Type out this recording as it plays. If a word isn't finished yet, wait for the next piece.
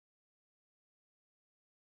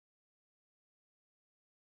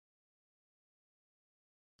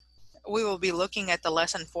we will be looking at the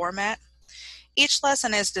lesson format. Each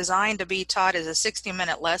lesson is designed to be taught as a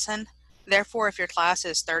 60-minute lesson. Therefore, if your class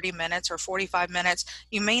is 30 minutes or 45 minutes,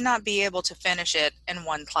 you may not be able to finish it in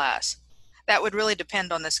one class. That would really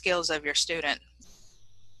depend on the skills of your student.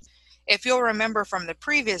 If you'll remember from the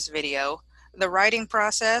previous video, the writing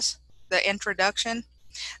process, the introduction,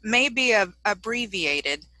 may be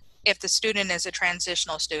abbreviated if the student is a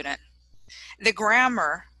transitional student. The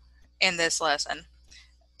grammar in this lesson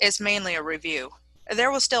is mainly a review.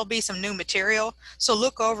 There will still be some new material, so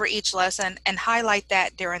look over each lesson and highlight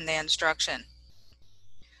that during the instruction.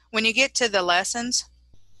 When you get to the lessons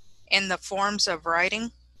in the forms of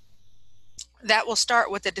writing, that will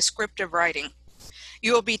start with the descriptive writing.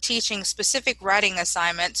 You will be teaching specific writing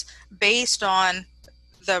assignments based on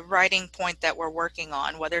the writing point that we're working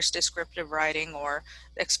on, whether it's descriptive writing or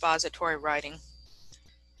expository writing.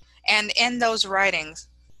 And in those writings,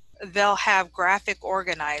 they'll have graphic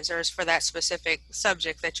organizers for that specific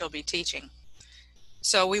subject that you'll be teaching.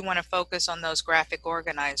 So we want to focus on those graphic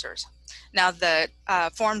organizers. Now the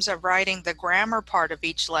forms of writing, the grammar part of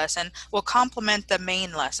each lesson will complement the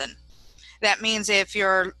main lesson. That means if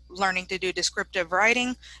you're learning to do descriptive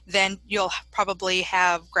writing, then you'll probably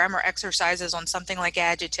have grammar exercises on something like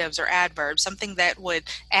adjectives or adverbs, something that would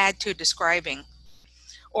add to describing.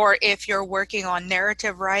 Or if you're working on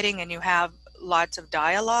narrative writing and you have lots of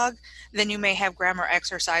dialogue, then you may have grammar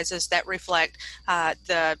exercises that reflect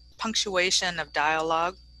the punctuation of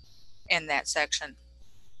dialogue in that section.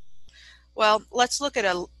 Well, let's look at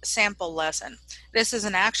a sample lesson. This is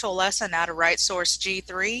an actual lesson out of WriteSource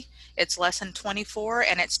G3. It's lesson 24,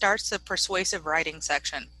 and it starts the persuasive writing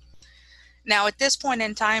section. Now, at this point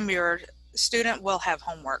in time, your student will have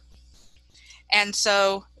homework. And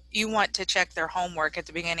so you want to check their homework at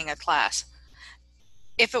the beginning of class.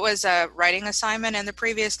 If it was a writing assignment in the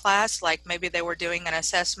previous class, like maybe they were doing an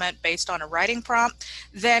assessment based on a writing prompt,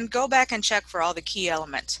 then go back and check for all the key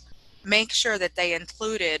elements. Make sure that they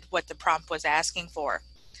included what the prompt was asking for.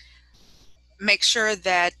 Make sure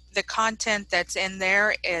that the content that's in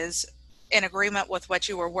there is in agreement with what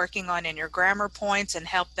you were working on in your grammar points, and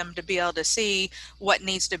help them to be able to see what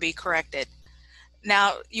needs to be corrected.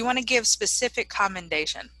 Now, you want to give specific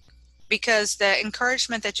commendation, because the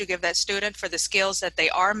encouragement that you give that student for the skills that they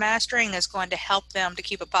are mastering is going to help them to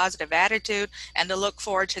keep a positive attitude and to look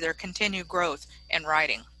forward to their continued growth in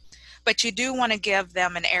writing. But you do want to give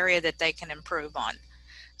them an area that they can improve on.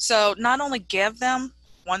 So not only give them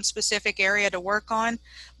one specific area to work on,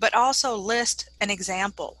 but also list an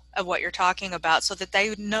example of what you're talking about so that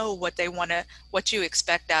they know what you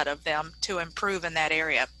expect out of them to improve in that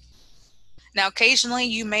area. Now, occasionally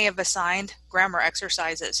you may have assigned grammar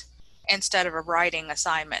exercises instead of a writing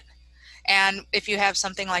assignment. And if you have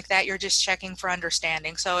something like that, you're just checking for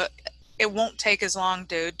understanding. So it won't take as long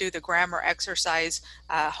to do the grammar exercise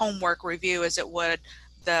homework review as it would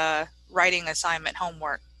the writing assignment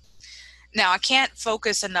homework. Now, I can't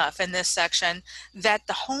focus enough in this section that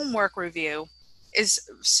the homework review is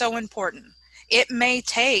so important. It may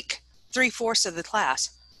take 3/4 of the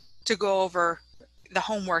class to go over the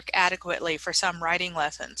homework adequately for some writing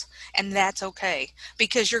lessons, and that's okay,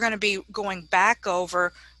 because you're going to be going back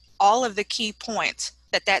over all of the key points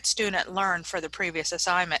that student learned for the previous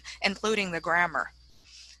assignment, including the grammar.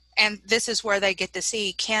 And this is where they get to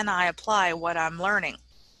see, can I apply what I'm learning?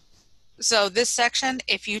 So this section,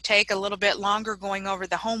 if you take a little bit longer going over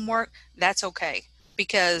the homework, that's okay,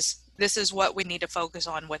 because this is what we need to focus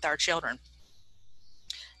on with our children.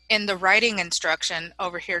 In the writing instruction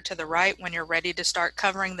over here to the right, when you're ready to start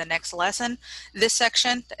covering the next lesson, this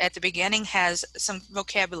section at the beginning has some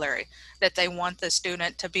vocabulary that they want the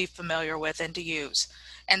student to be familiar with and to use.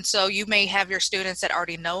 And so you may have your students that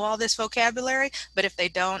already know all this vocabulary, but if they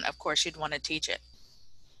don't, of course, you'd want to teach it.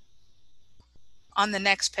 On the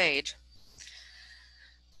next page,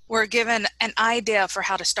 we're given an idea for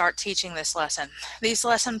how to start teaching this lesson. These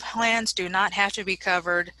lesson plans do not have to be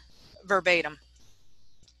covered verbatim.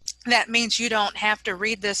 That means you don't have to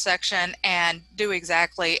read this section and do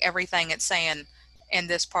exactly everything it's saying in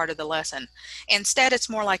this part of the lesson. Instead, it's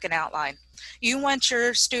more like an outline. You want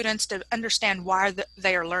your students to understand why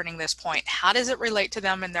they are learning this point. How does it relate to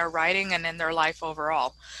them in their writing and in their life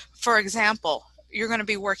overall? For example, you're going to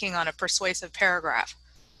be working on a persuasive paragraph.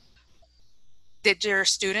 Did your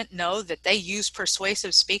student know that they use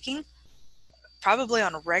persuasive speaking? Probably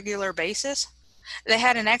on a regular basis. They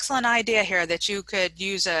had an excellent idea here that you could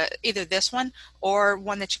use either this one or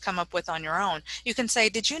one that you come up with on your own. You can say,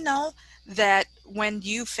 did you know that when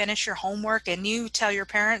you finish your homework and you tell your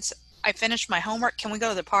parents, I finished my homework, can we go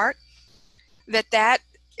to the park? That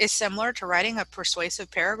is similar to writing a persuasive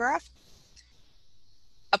paragraph.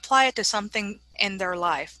 apply it to something in their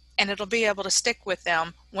life, and it'll be able to stick with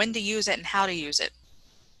them when to use it and how to use it.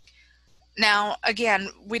 Now, again,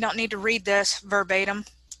 we don't need to read this verbatim,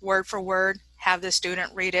 word for word, have the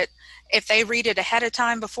student read it. If they read it ahead of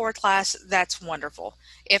time before class, that's wonderful.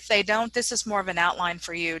 If they don't, this is more of an outline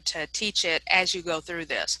for you to teach it as you go through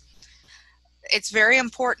this. It's very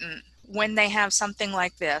important when they have something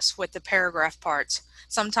like this with the paragraph parts.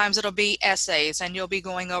 Sometimes it'll be essays and you'll be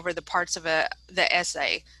going over the parts of the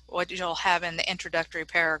essay, what you'll have in the introductory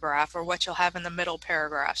paragraph or what you'll have in the middle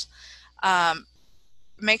paragraphs.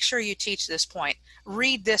 Make sure you teach this point.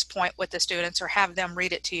 Read this point with the students or have them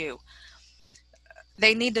read it to you.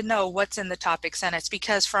 They need to know what's in the topic sentence,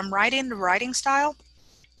 because from writing to writing style,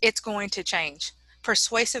 it's going to change.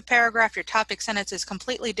 Persuasive paragraph, your topic sentence is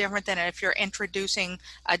completely different than if you're introducing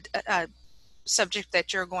a subject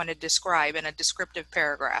that you're going to describe in a descriptive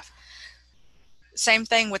paragraph. Same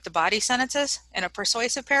thing with the body sentences. In a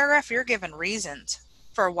persuasive paragraph, you're given reasons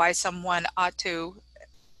for why someone ought to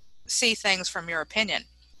see things from your opinion.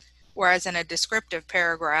 Whereas in a descriptive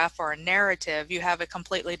paragraph or a narrative, you have a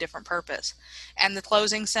completely different purpose. And the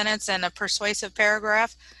closing sentence in a persuasive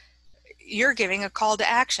paragraph, you're giving a call to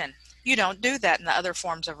action. You don't do that in the other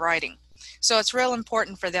forms of writing. So it's real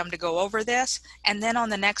important for them to go over this, and then on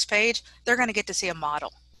the next page, they're going to get to see a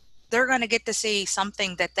model. They're going to get to see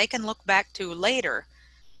something that they can look back to later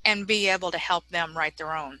and be able to help them write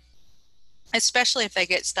their own. Especially if they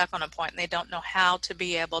get stuck on a point and they don't know how to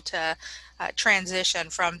be able to transition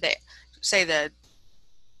from the, say, the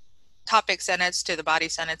topic sentence to the body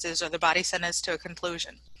sentences or the body sentence to a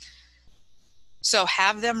conclusion. So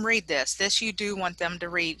have them read this. This you do want them to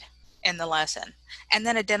read in the lesson, and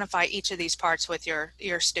then identify each of these parts with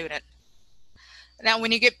your student. Now,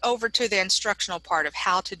 when you get over to the instructional part of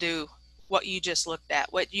how to do what you just looked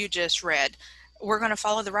at, what you just read, we're going to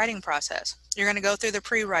follow the writing process. You're going to go through the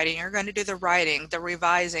pre-writing, you're going to do the writing, the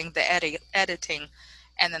revising, the editing,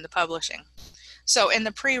 and then the publishing. So in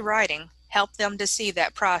the pre-writing, help them to see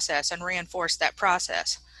that process and reinforce that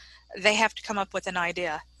process. They have to come up with an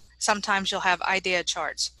idea. Sometimes you'll have idea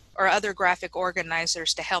charts or other graphic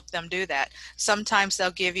organizers to help them do that. Sometimes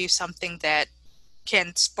they'll give you something that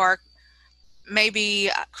can spark maybe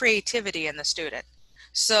creativity in the student.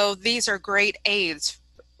 So these are great aids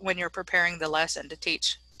when you're preparing the lesson to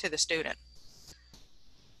teach to the student.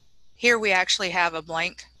 Here we actually have a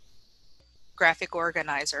blank graphic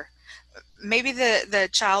organizer. Maybe the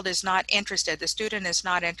child is not interested, the student is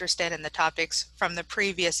not interested in the topics from the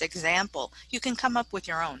previous example. You can come up with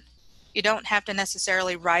your own. You don't have to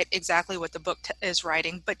necessarily write exactly what the book is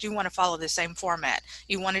writing, but you want to follow the same format.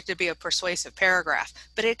 You want it to be a persuasive paragraph,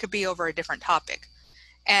 but it could be over a different topic.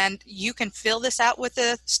 And you can fill this out with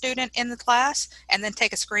the student in the class and then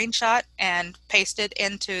take a screenshot and paste it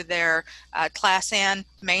into their class-in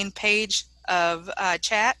main page of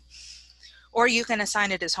chat, or you can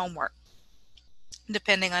assign it as homework,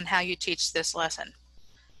 depending on how you teach this lesson.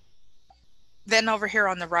 Then over here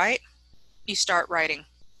on the right, you start writing.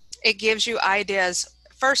 It gives you ideas,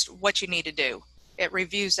 first what you need to do. It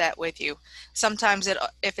reviews that with you. Sometimes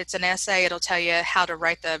if it's an essay, it'll tell you how to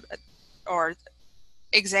write or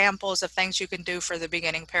examples of things you can do for the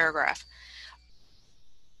beginning paragraph.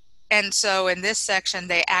 And so in this section,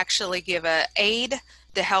 they actually give an aid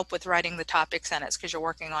to help with writing the topic sentence because you're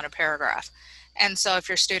working on a paragraph. And so if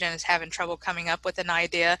your student is having trouble coming up with an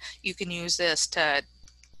idea, you can use this to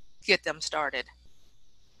get them started.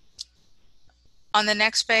 On the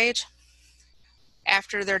next page,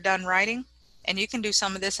 after they're done writing, and you can do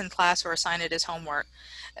some of this in class or assign it as homework,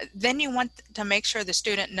 then you want to make sure the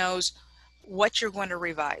student knows what you're going to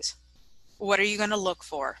revise. What are you going to look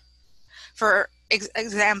for? For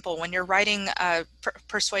example, when you're writing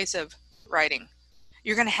persuasive writing,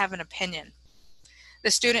 you're going to have an opinion.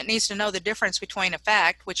 The student needs to know the difference between a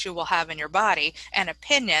fact, which you will have in your body, and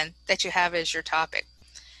opinion that you have as your topic.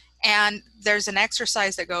 And there's an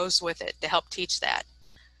exercise that goes with it to help teach that.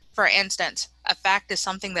 For instance, a fact is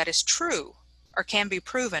something that is true or can be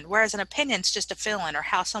proven, whereas an opinion is just a feeling or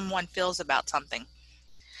how someone feels about something.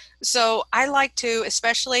 So I like to,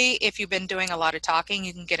 especially if you've been doing a lot of talking,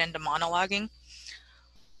 you can get into monologuing.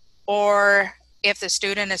 Or if the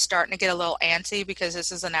student is starting to get a little antsy because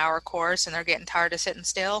this is an hour course and they're getting tired of sitting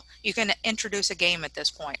still, you can introduce a game at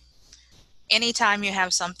this point. Anytime you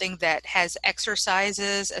have something that has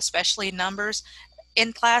exercises, especially numbers,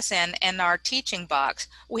 in class and in our teaching box,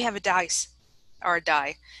 we have a dice or a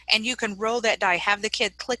die, and you can roll that die, have the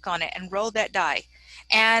kid click on it and roll that die.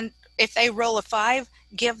 And if they roll a 5,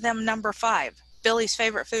 give them number 5. Billy's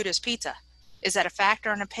favorite food is pizza. Is that a fact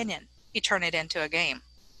or an opinion? You turn it into a game.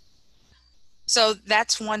 So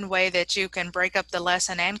that's one way that you can break up the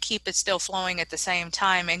lesson and keep it still flowing at the same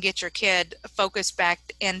time and get your kid focused back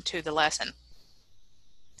into the lesson.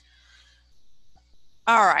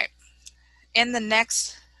 All right, in the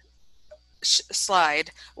next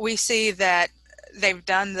slide, we see that they've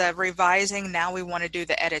done the revising. Now we want to do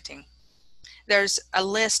the editing. There's a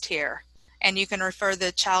list here, and you can refer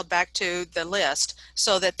the child back to the list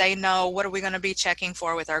so that they know, what are we going to be checking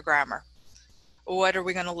for with our grammar? What are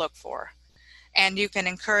we going to look for? And you can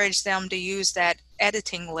encourage them to use that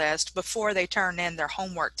editing list before they turn in their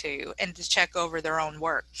homework to you and to check over their own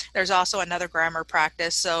work. There's also another grammar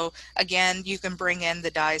practice. So again, you can bring in the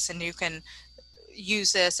dice and you can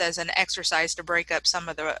use this as an exercise to break up some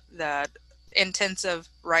of the intensive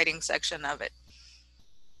writing section of it.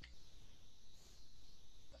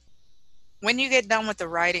 When you get done with the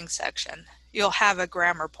writing section, you'll have a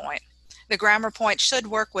grammar point. The grammar point should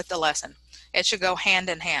work with the lesson. It should go hand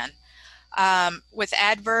in hand. With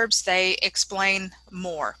adverbs, they explain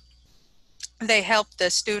more. They help the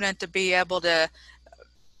student to be able to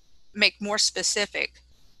make more specific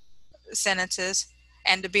sentences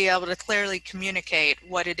and to be able to clearly communicate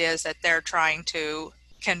what it is that they're trying to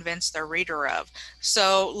convince their reader of.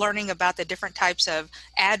 So learning about the different types of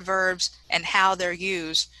adverbs and how they're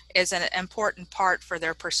used is an important part for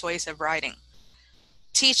their persuasive writing.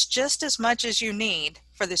 Teach just as much as you need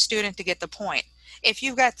for the student to get the point. If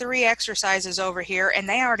you've got 3 exercises over here and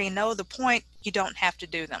they already know the point, you don't have to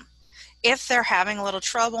do them. If they're having a little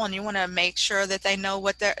trouble and you want to make sure that they know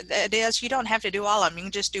what it is, you don't have to do all of them. You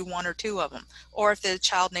can just do 1 or 2 of them. Or if the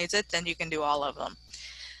child needs it, then you can do all of them.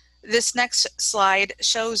 This next slide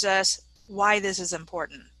shows us why this is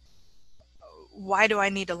important. Why do I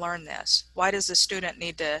need to learn this? Why does the student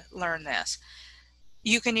need to learn this?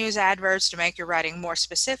 You can use adverbs to make your writing more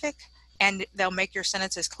specific, and they'll make your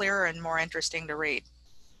sentences clearer and more interesting to read.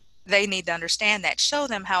 They need to understand that. Show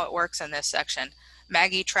them how it works in this section.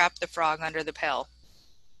 Maggie trapped the frog under the pail.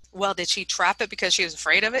 Well, did she trap it because she was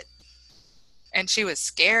afraid of it? And she was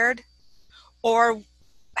scared? Or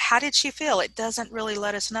how did she feel? It doesn't really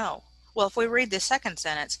let us know. Well, if we read the second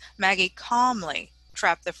sentence, Maggie calmly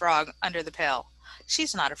trapped the frog under the pail.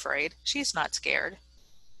 She's not afraid. She's not scared.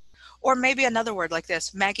 Or maybe another word like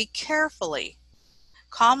this, Maggie carefully.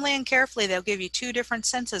 Calmly and carefully, they'll give you 2 different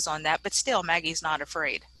senses on that, but still Maggie's not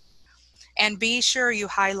afraid. And be sure you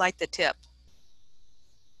highlight the tip.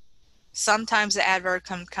 Sometimes the adverb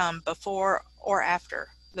can come before or after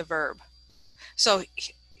the verb. So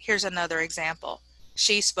here's another example.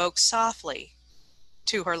 She spoke softly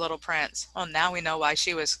to her little prince. Well, now we know why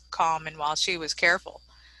she was calm and while she was careful.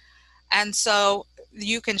 And so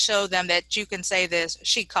you can show them that you can say this,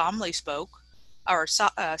 she calmly spoke, or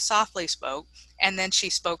softly spoke, and then she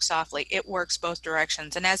spoke softly. It works both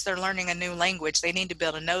directions. And as they're learning a new language, they need to be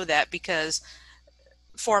able to know that, because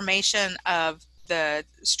formation of the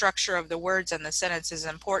structure of the words in the sentence is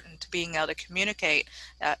important to being able to communicate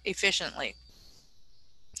efficiently.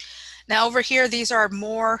 Now over here, these are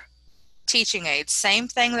more teaching aids. Same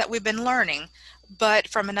thing that we've been learning, but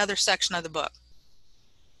from another section of the book.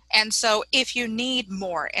 And so if you need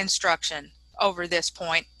more instruction over this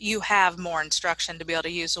point, you have more instruction to be able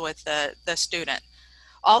to use with the student.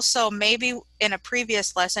 Also, maybe in a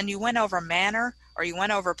previous lesson you went over manner or you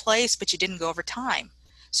went over place, but you didn't go over time.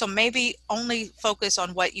 So maybe only focus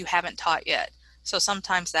on what you haven't taught yet. So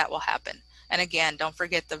sometimes that will happen. And again, don't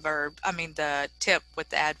forget the tip with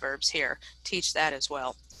the adverbs here. Teach that as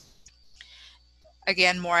well.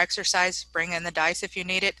 Again, more exercise, bring in the dice if you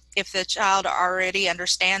need it. If the child already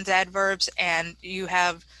understands adverbs and you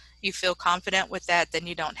feel confident with that, then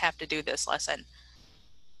you don't have to do this lesson.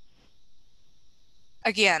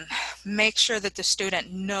 Again, make sure that the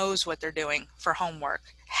student knows what they're doing for homework.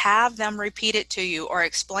 Have them repeat it to you or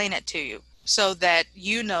explain it to you so that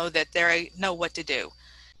you know that they know what to do.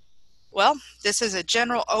 Well, this is a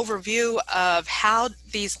general overview of how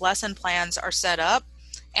these lesson plans are set up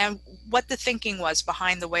and what the thinking was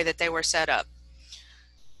behind the way that they were set up.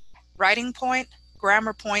 Writing point,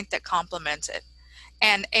 grammar point that complements it,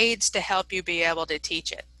 and aids to help you be able to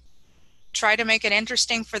teach it. Try to make it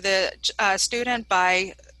interesting for the student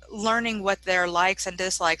by learning what their likes and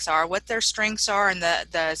dislikes are, what their strengths are, and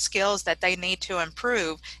the skills that they need to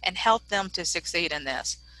improve, and help them to succeed in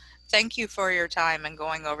this. Thank you for your time and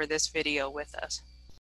going over this video with us.